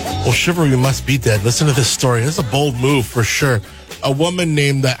Well, chivalry must be dead. Listen to this story. This is a bold move for sure. A woman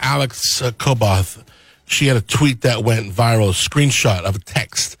named Alex Koboth, she had a tweet that went viral, a screenshot of a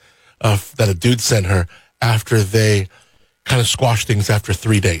text that a dude sent her after they kind of squashed things after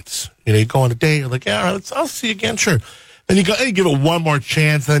 3 dates. You know, you go on a date, you're like, yeah, all right, I'll see you again, sure. Then you give it one more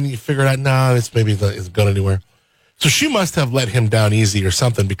chance, then you figure out, nah, this maybe isn't going anywhere. So she must have let him down easy or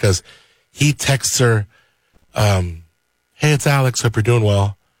something, because he texts her, hey, it's Alex, hope you're doing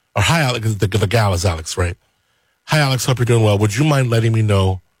well. Or, hi, Alex, the gal is Alex, right? Hi, Alex, hope you're doing well. Would you mind letting me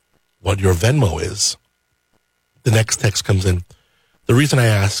know what your Venmo is? The next text comes in. The reason I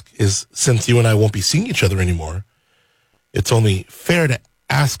ask is, since you and I won't be seeing each other anymore, it's only fair to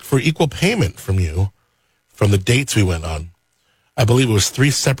ask for equal payment from you from the dates we went on. I believe it was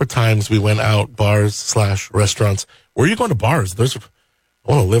 3 separate times we went out, bars/restaurants. Where are you going to bars? I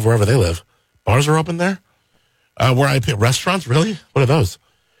want to live wherever they live. Bars are open there? Where I pay restaurants? Really? What are those?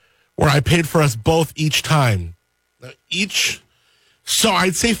 Where I paid for us both each time. So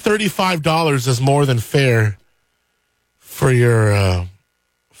I'd say $35 is more than fair for your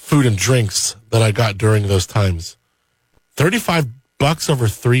food and drinks that I got during those times. $35 over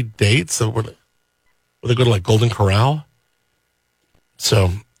 3 dates? So would they go to like Golden Corral? So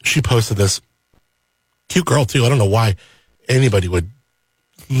she posted this. Cute girl too. I don't know why anybody would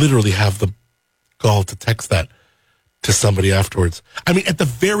literally have the gall to text that to somebody afterwards. I mean, at the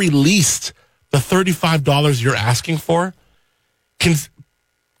very least, the $35 you're asking for,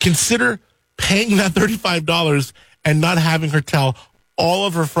 consider paying that $35 and not having her tell all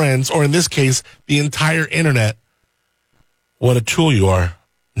of her friends, or in this case, the entire internet, what a tool you are.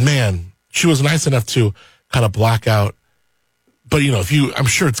 Man, she was nice enough to kind of black out. But, you know, I'm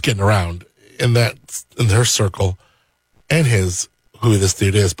sure it's getting around in her circle and who this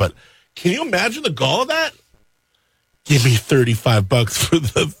dude is. But can you imagine the gall of that? Give me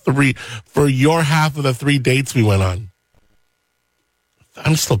 $35 for your half of the 3 dates we went on.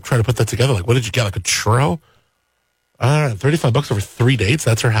 I'm still trying to put that together. Like, what did you get? Like a churro? $35 over 3 dates?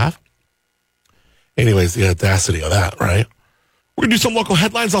 That's her half? Anyways, the audacity of that, right? We're going to do some local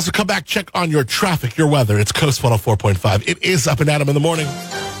headlines. Also come back, check on your traffic, your weather. It's Coast 104.5. It is Up and Adam in the morning.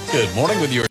 Good morning with your